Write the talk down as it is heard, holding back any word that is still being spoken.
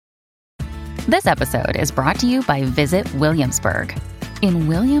This episode is brought to you by Visit Williamsburg. In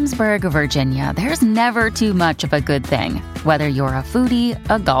Williamsburg, Virginia, there's never too much of a good thing. Whether you're a foodie,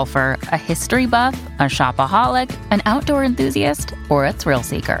 a golfer, a history buff, a shopaholic, an outdoor enthusiast, or a thrill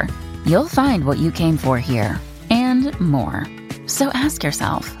seeker, you'll find what you came for here and more. So ask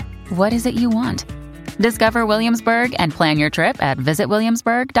yourself, what is it you want? Discover Williamsburg and plan your trip at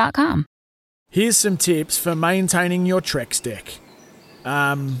visitwilliamsburg.com. Here's some tips for maintaining your Trex deck.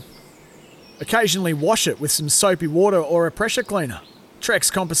 Occasionally wash it with some soapy water or a pressure cleaner.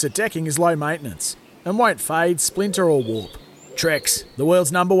 Trex composite decking is low maintenance and won't fade, splinter or warp. Trex, the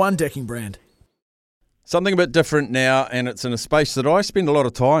world's #1 decking brand. Something a bit different now, and it's in a space that I spend a lot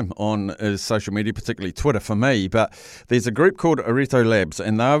of time on, is social media, particularly Twitter for me. But there's a group called Areto Labs,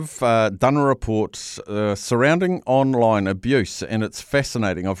 and they've done a report surrounding online abuse, and it's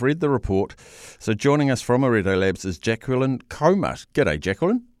fascinating. I've read the report. So joining us from Areto Labs is Jacquelin Comer. G'day,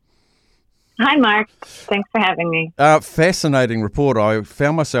 Jacquelin. Hi, Mark. Thanks for having me. Fascinating report. I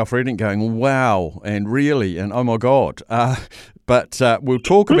found myself reading going, wow, and really, and oh my God. But we'll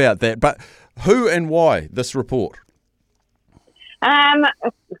talk about that. But who and why this report?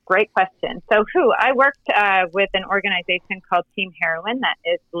 Great question. So I worked with an organization called Team Heroin that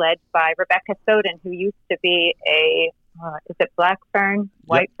is led by Rebecca Soden, who used to be is it Black Fern,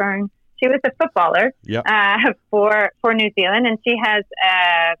 White Fern? She was a footballer for New Zealand, and she has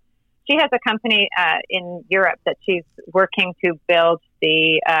a company in Europe that she's working to build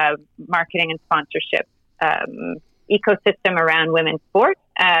the marketing and sponsorship ecosystem around women's sports.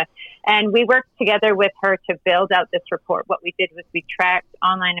 And we worked together with her to build out this report. What we did was we tracked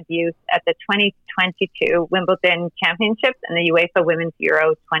online abuse at the 2022 Wimbledon Championships and the UEFA Women's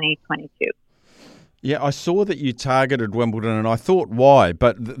Euro 2022. Yeah, I saw that you targeted Wimbledon, and I thought, why?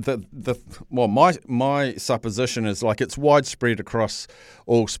 But my supposition is like it's widespread across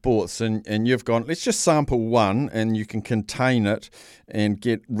all sports, and you've gone, let's just sample one, and you can contain it and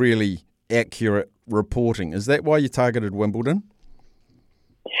get really accurate reporting. Is that why you targeted Wimbledon?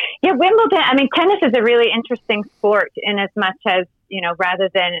 Yeah, Wimbledon. I mean, tennis is a really interesting sport in as much as, rather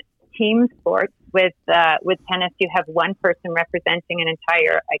than team sports, with tennis, you have one person representing an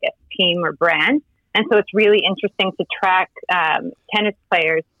entire, team or brand. And so it's really interesting to track tennis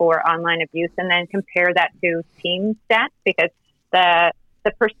players for online abuse and then compare that to team stats, because the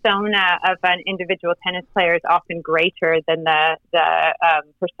persona of an individual tennis player is often greater than the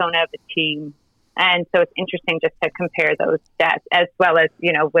persona of a team. And so it's interesting just to compare those stats, as well as,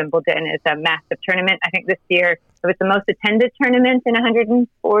 Wimbledon is a massive tournament. I think this year it was the most attended tournament in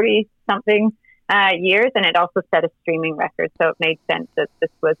 140 something years. And it also set a streaming record. So it made sense that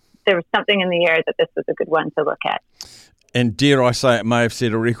there was something in the air that this was a good one to look at. And dare I say, it may have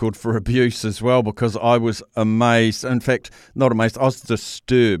set a record for abuse as well, because I was amazed. In fact, not amazed, I was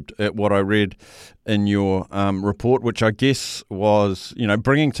disturbed at what I read in your report, which I guess was,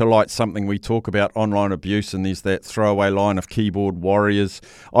 bringing to light something we talk about, online abuse, and there's that throwaway line of keyboard warriors.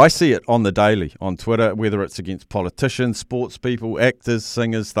 I see it on the daily on Twitter, whether it's against politicians, sports people, actors,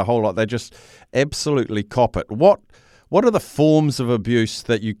 singers, the whole lot. They just absolutely cop it. What are the forms of abuse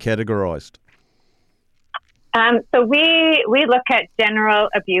that you categorised? So we look at general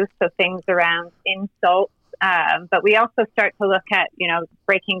abuse, so things around insults, but we also start to look at,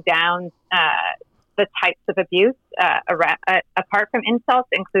 breaking down the types of abuse apart from insults,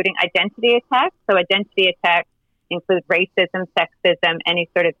 including identity attacks. So identity attacks include racism, sexism, any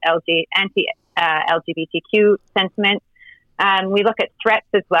sort of anti-LGBTQ sentiment. We look at threats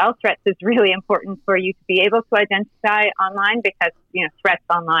as well. Threats is really important for you to be able to identify online, because, threats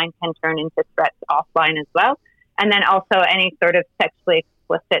online can turn into threats offline as well. And then also any sort of sexually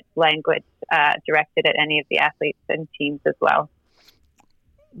explicit language directed at any of the athletes and teams as well.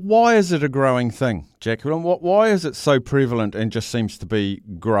 Why is it a growing thing, Jacquelin? Why is it so prevalent and just seems to be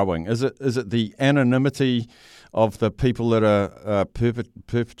growing? Is it the anonymity of the people that are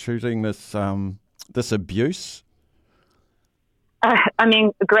perpetrating this abuse?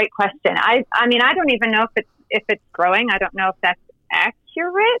 Great question. I don't even know if it's growing. I don't know if that's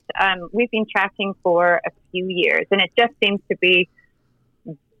accurate. We've been tracking for a few years, and it just seems to be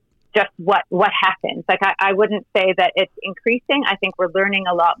just what happens. Like, I wouldn't say that it's increasing. I think we're learning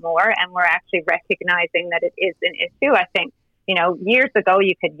a lot more, and we're actually recognizing that it is an issue. I think, years ago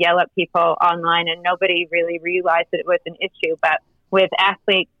you could yell at people online and nobody really realized that it was an issue. But with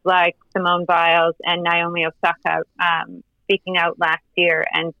athletes like Simone Biles and Naomi Osaka speaking out last year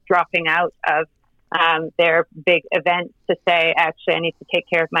and dropping out of their big events to say, actually, I need to take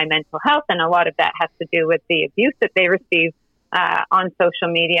care of my mental health. And a lot of that has to do with the abuse that they receive on social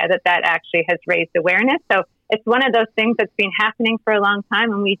media, that actually has raised awareness. So it's one of those things that's been happening for a long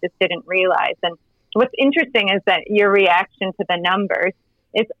time and we just didn't realize. And what's interesting is that your reaction to the numbers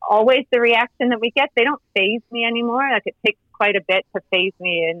is always the reaction that we get. They don't faze me anymore. Like, it takes quite a bit to faze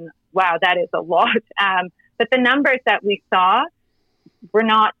me, and wow, that is a lot. But the numbers that we saw were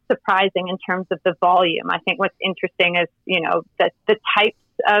not surprising in terms of the volume. I think what's interesting is, the types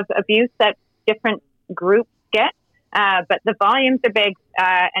of abuse that different groups get. But the volumes are big,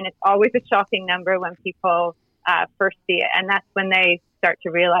 and it's always a shocking number when people first see it. And that's when they start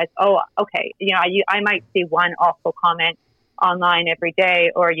to realize, oh, okay, I might see one awful comment online every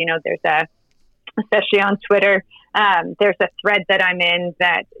day, or, especially on Twitter, there's a thread that I'm in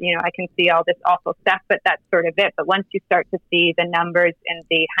that, I can see all this awful stuff, but that's sort of it. But once you start to see the numbers in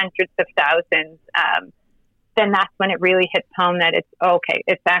the hundreds of thousands, then that's when it really hits home that it's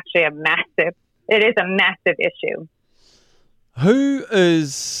actually a massive issue. Who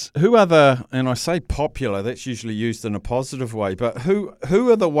are the, and I say popular, that's usually used in a positive way, but who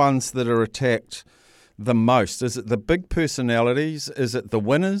are the ones that are attacked the most? Is it the big personalities? Is it the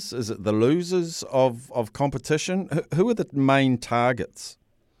winners? Is it the losers of competition? Who are the main targets?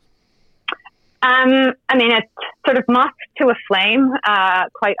 It's sort of moth to a flame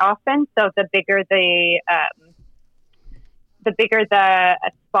quite often. So the bigger the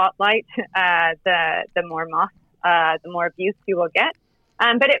spotlight, the more moth, the more abuse you will get.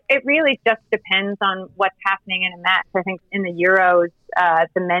 But it really just depends on what's happening in a match. I think in the Euros,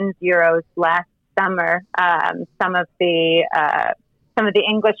 the men's Euros last summer, some of the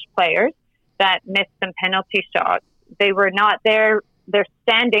English players that missed some penalty shots, they were not there. Their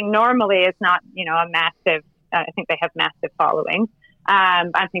standing normally is not, a massive. I think they have massive followings.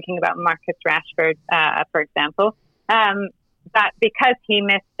 I'm thinking about Marcus Rashford, for example. But because he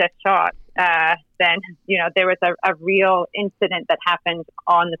missed a shot, then, there was a real incident that happened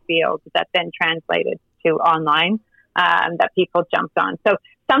on the field that then translated to online, that people jumped on. So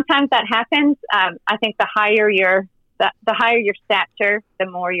sometimes that happens. I think the higher your stature, the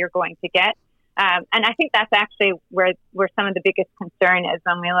more you're going to get. And I think that's actually where some of the biggest concern is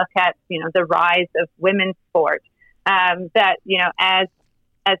when we look at, the rise of women's sport, that,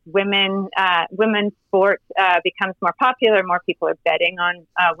 as women's sport becomes more popular, more people are betting on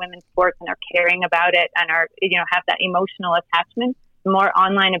women's sports and are caring about it and are, have that emotional attachment, the more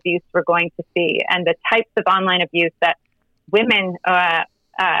online abuse we're going to see. And the types of online abuse that women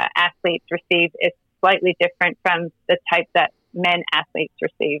athletes receive is slightly different from the type that men athletes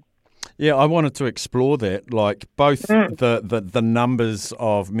receive. Yeah, I wanted to explore that, like both the numbers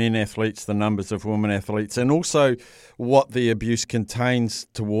of men athletes, the numbers of women athletes, and also what the abuse contains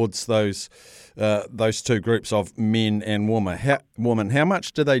towards those two groups of men and women. How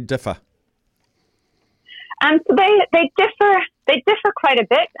much do they differ? So they differ quite a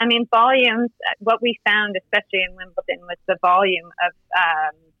bit. I mean, volumes. What we found, especially in Wimbledon, was the volume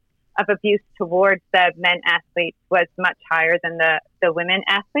of abuse towards the men athletes was much higher than the women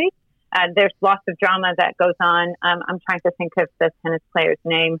athletes. There's lots of drama that goes on. I'm trying to think of the tennis player's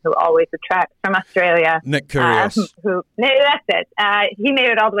name who always attracts from Australia. Nick Kyrgios. That's it. He made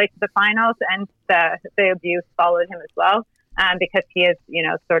it all the way to the finals, and the abuse followed him as well, because he is,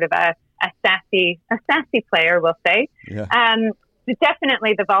 sort of a sassy player, we'll say. Yeah.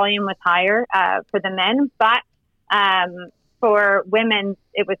 Definitely the volume was higher for the men, but for women,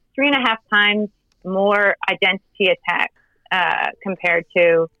 it was 3.5 times more identity attacks compared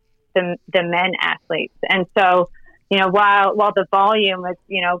to the men athletes. And so, while the volume was,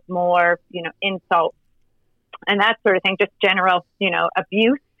 more, insults and that sort of thing, just general,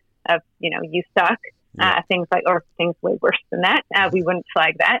 abuse of, you suck, things way worse than that. We wouldn't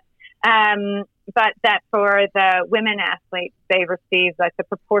flag that. But that for the women athletes, they received, like, the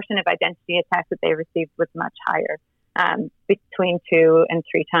proportion of identity attacks that they received was much higher, between 2 and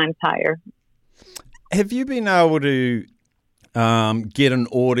 3 times higher. Have you been able to get an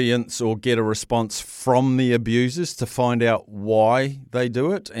audience or get a response from the abusers to find out why they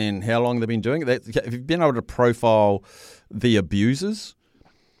do it and how long they've been doing it? Have you been able to profile the abusers?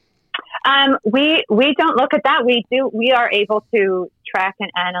 We don't look at that. We are able to track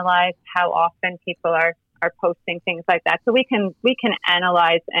and analyze how often people are posting things like that. So we can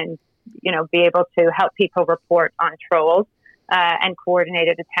analyze and, be able to help people report on trolls and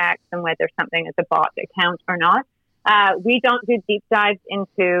coordinated attacks and whether something is a bot account or not. We don't do deep dives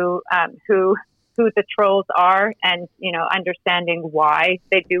into who the trolls are and, understanding why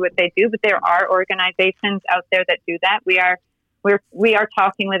they do what they do. But there are organizations out there that do that. We are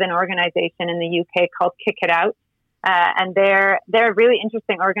talking with an organization in the UK called Kick It Out, and they're a really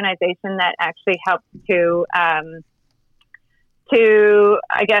interesting organization that actually helps to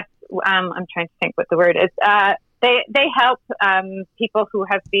I guess I'm trying to think what the word is. They help people who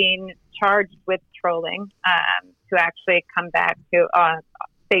have been charged with trolling to actually come back to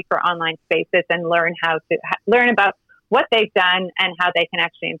safer online spaces and learn about what they've done and how they can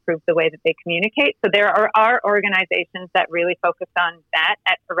actually improve the way that they communicate. So there are organizations that really focus on that.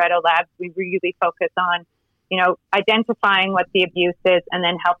 At Areto Labs, we really focus on, identifying what the abuse is and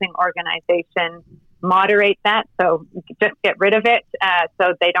then helping organizations moderate that. So just get rid of it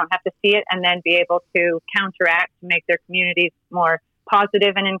so they don't have to see it, and then be able to counteract, make their communities more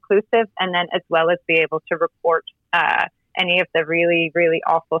positive and inclusive, and then as well as be able to report any of the really, really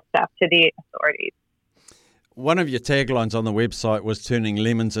awful stuff to the authorities. One of your taglines on the website was turning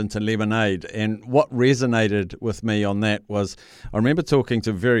lemons into lemonade, and what resonated with me on that was I remember talking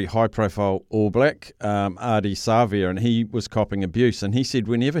to very high-profile All Black, Adi Savia, and he was copping abuse, and he said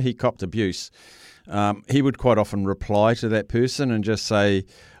whenever he copped abuse, he would quite often reply to that person and just say,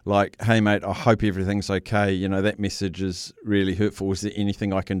 like, hey, mate, I hope everything's okay. That message is really hurtful. Is there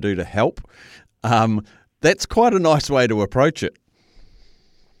anything I can do to help? That's quite a nice way to approach it.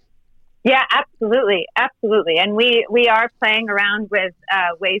 Yeah, absolutely. Absolutely. And we are playing around with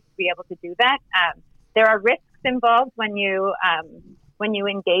ways to be able to do that. There are risks involved when you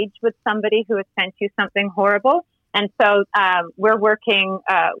engage with somebody who has sent you something horrible. And so we're working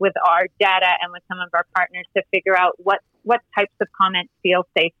with our data and with some of our partners to figure out what types of comments feel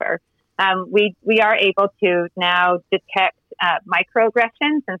safer. We are able to now detect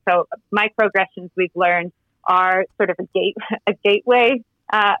microaggressions. And so microaggressions, we've learned, are sort of a gateway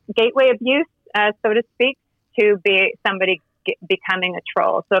abuse, so to speak, to be somebody becoming a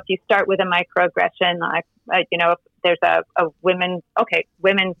troll. So if you start with a microaggression, like, if there's a women's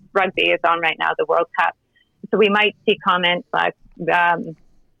rugby is on right now, the World Cup. So we might see comments like,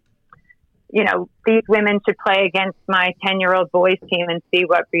 these women should play against my 10-year-old boys team and see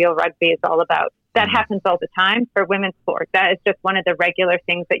what real rugby is all about. That happens all the time for women's sport. That is just one of the regular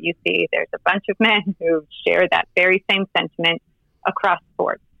things that you see. There's a bunch of men who share that very same sentiment across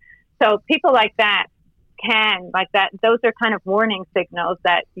sports. So people like that those are kind of warning signals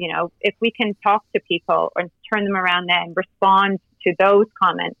that, if we can talk to people or turn them around and respond to those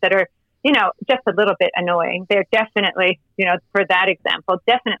comments that are, just a little bit annoying. They're definitely, for that example,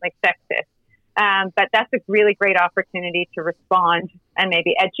 definitely sexist. But that's a really great opportunity to respond and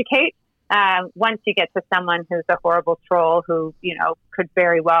maybe educate. Once you get to someone who's a horrible troll who, could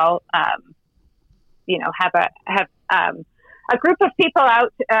very well, have a group of people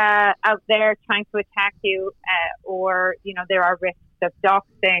out there trying to attack you, or there are risks of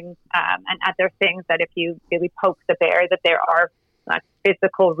doxing and other things that if you really poke the bear, that there are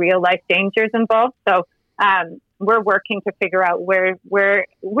physical, real life dangers involved. So we're working to figure out where's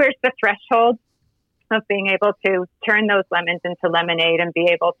the threshold of being able to turn those lemons into lemonade and be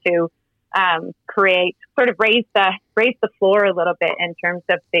able to create, sort of raise the floor a little bit in terms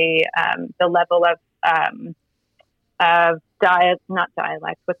of the level of not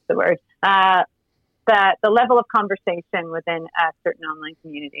dialect, what's the word? The level of conversation within a certain online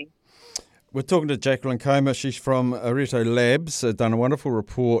community. We're talking to Jacquelin Comer. She's from Areto Labs, done a wonderful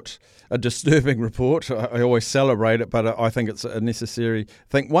report, a disturbing report. I always celebrate it, but I think it's a necessary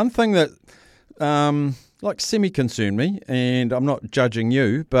thing. One thing that semi-concerned me, and I'm not judging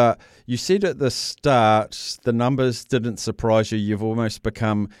you, but you said at the start the numbers didn't surprise you. You've almost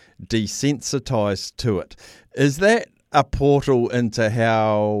become desensitized to it. Is that a portal into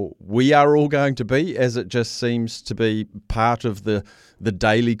how we are all going to be, as it just seems to be part of the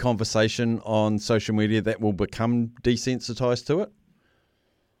daily conversation on social media, that will become desensitized to it?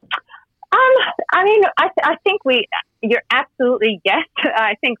 I think you're absolutely yes.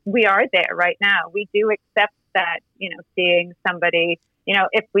 I think we are there right now. We do accept that, seeing somebody,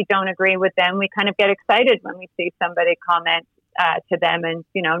 if we don't agree with them, we kind of get excited when we see somebody comment to them and,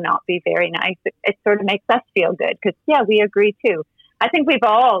 not be very nice. It sort of makes us feel good because, yeah, we agree too. I think we've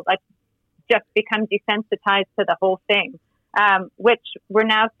all just become desensitized to the whole thing, which we're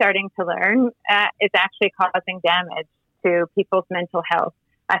now starting to learn is actually causing damage to people's mental health.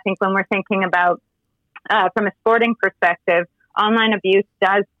 I think when we're thinking about, from a sporting perspective, online abuse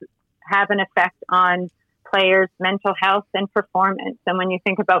does have an effect on players' mental health and performance. And when you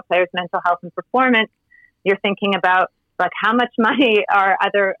think about players' mental health and performance, you're thinking about how much money are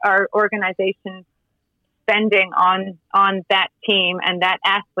organizations spending on that team and that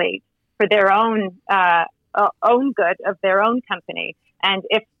athlete for their own good of their own company. And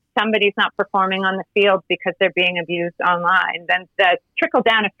if somebody's not performing on the field because they're being abused online, then the trickle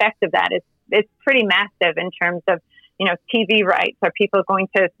down effect of that is pretty massive in terms of, TV rights. Are people going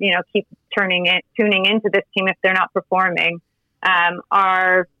to, tuning into this team if they're not performing?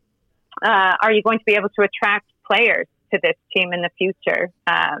 Are are you going to be able to attract players to this team in the future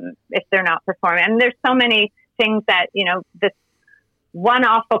if they're not performing? And there's so many things that, this one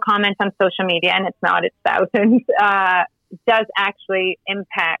awful comment on social media, and it's not, it's thousands, does actually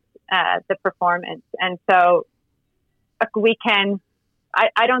impact the performance. And so I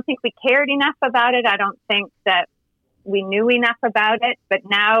don't think we cared enough about it. I don't think that we knew enough about it, but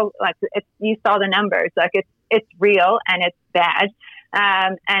now, you saw the numbers, it's real and it's bad.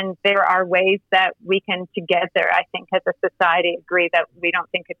 And there are ways that we can together, I think, as a society, agree that we don't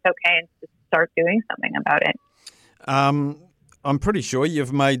think it's okay and to start doing something about it. I'm pretty sure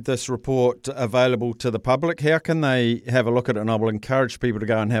you've made this report available to the public. How can they have a look at it? And I will encourage people to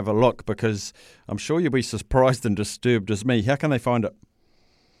go and have a look, because I'm sure you'll be surprised and disturbed as me. How can they find it?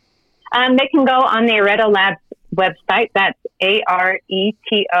 They can go on the Areto Labs website. That's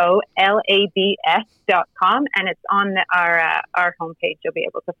ARETOLABS.com, and it's on our homepage. You'll be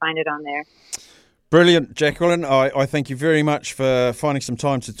able to find it on there. Brilliant, Jacquelin. I thank you very much for finding some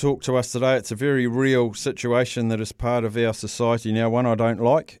time to talk to us today. It's a very real situation that is part of our society now, one I don't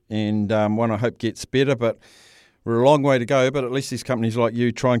like, and one I hope gets better, but we're a long way to go. But at least these companies like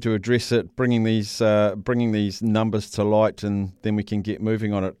you trying to address it, bringing these numbers to light, and then we can get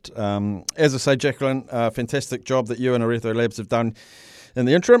moving on it. As I say, Jacquelin, fantastic job that you and Areto Labs have done in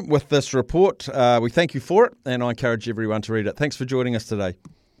the interim with this report. We thank you for it, and I encourage everyone to read it. Thanks for joining us today.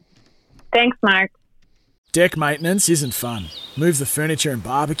 Thanks, Mark. Deck maintenance isn't fun. Move the furniture and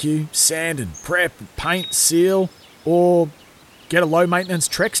barbecue, sand and prep, paint, seal, or get a low-maintenance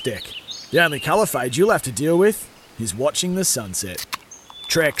Trex deck. The only colour fade you'll have to deal with is watching the sunset.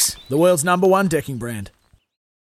 Trex, the world's #1 decking brand.